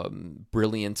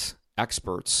 brilliant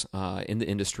experts in the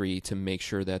industry to make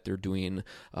sure that they're doing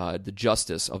the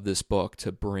justice of this book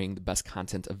to bring the best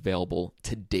content available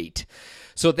to date.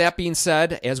 So that being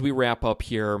said, as we wrap up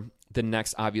here, the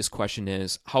next obvious question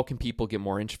is, how can people get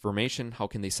more information? How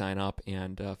can they sign up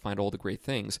and find all the great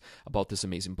things about this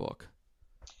amazing book?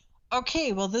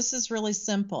 Okay, well, this is really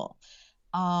simple.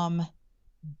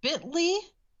 Bit.ly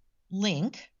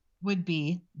link would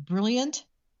be Brilliant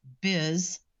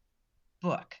Biz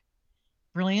Book.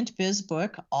 Brilliant Biz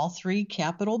Book, all 3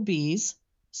 capital B's.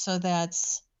 So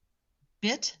that's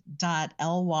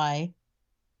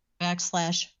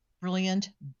bit.ly/Brilliant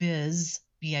Biz,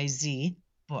 B-I-Z,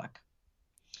 book.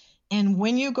 And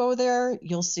when you go there,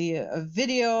 you'll see a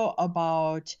video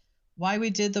about why we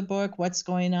did the book, what's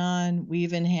going on. We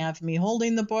even have me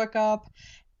holding the book up,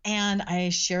 and I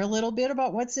share a little bit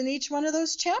about what's in each one of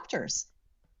those chapters.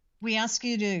 We ask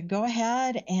you to go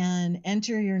ahead and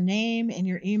enter your name and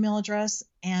your email address,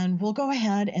 and we'll go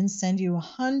ahead and send you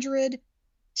 100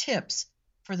 tips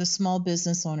for the small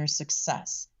business owner's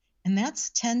success. And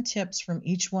that's 10 tips from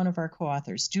each one of our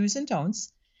co-authors, do's and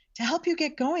don'ts, to help you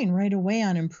get going right away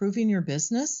on improving your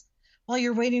business while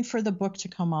you're waiting for the book to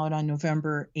come out on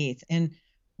November 8th. And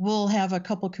we'll have a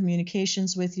couple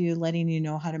communications with you letting you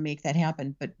know how to make that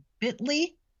happen. But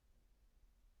bit.ly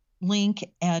link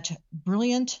at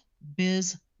Brilliant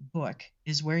Biz Book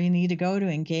is where you need to go to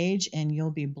engage, and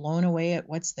you'll be blown away at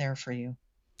what's there for you.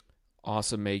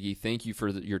 Awesome, Maggie. Thank you for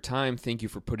your time. Thank you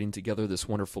for putting together this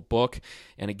wonderful book.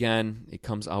 And again, it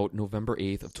comes out November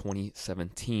 8th of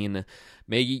 2017.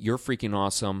 Maggie, you're freaking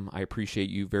awesome. I appreciate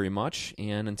you very much.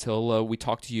 And until we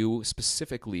talk to you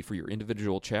specifically for your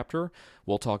individual chapter,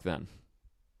 we'll talk then.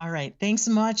 All right. Thanks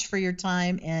so much for your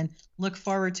time, and look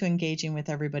forward to engaging with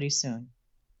everybody soon.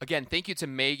 Again, thank you to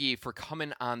Maggie for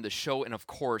coming on the show and, of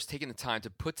course, taking the time to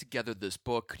put together this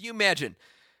book. Could you imagine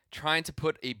trying to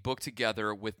put a book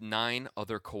together with 9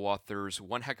 other co-authors?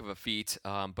 One heck of a feat.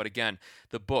 But again,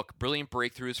 the book, Brilliant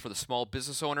Breakthroughs for the Small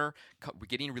Business Owner,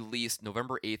 getting released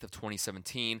November 8th of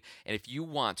 2017. And if you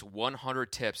want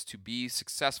 100 tips to be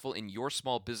successful in your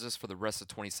small business for the rest of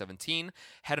 2017,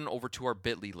 head on over to our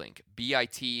bit.ly link,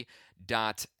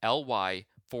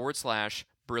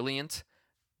 bit.ly/Brilliant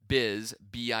Biz,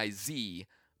 B-I-Z,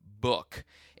 book.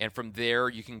 And from there,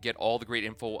 you can get all the great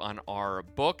info on our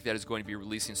book that is going to be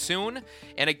releasing soon.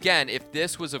 And again, if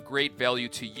this was of great value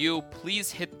to you, please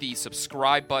hit the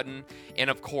subscribe button. And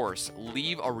of course,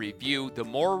 leave a review. The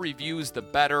more reviews, the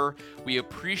better. We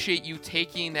appreciate you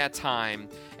taking that time.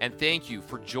 And thank you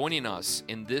for joining us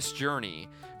in this journey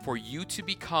for you to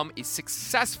become a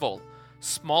successful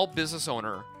small business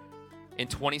owner in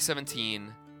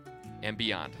 2017 and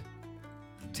beyond.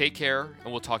 Take care,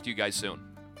 and we'll talk to you guys soon.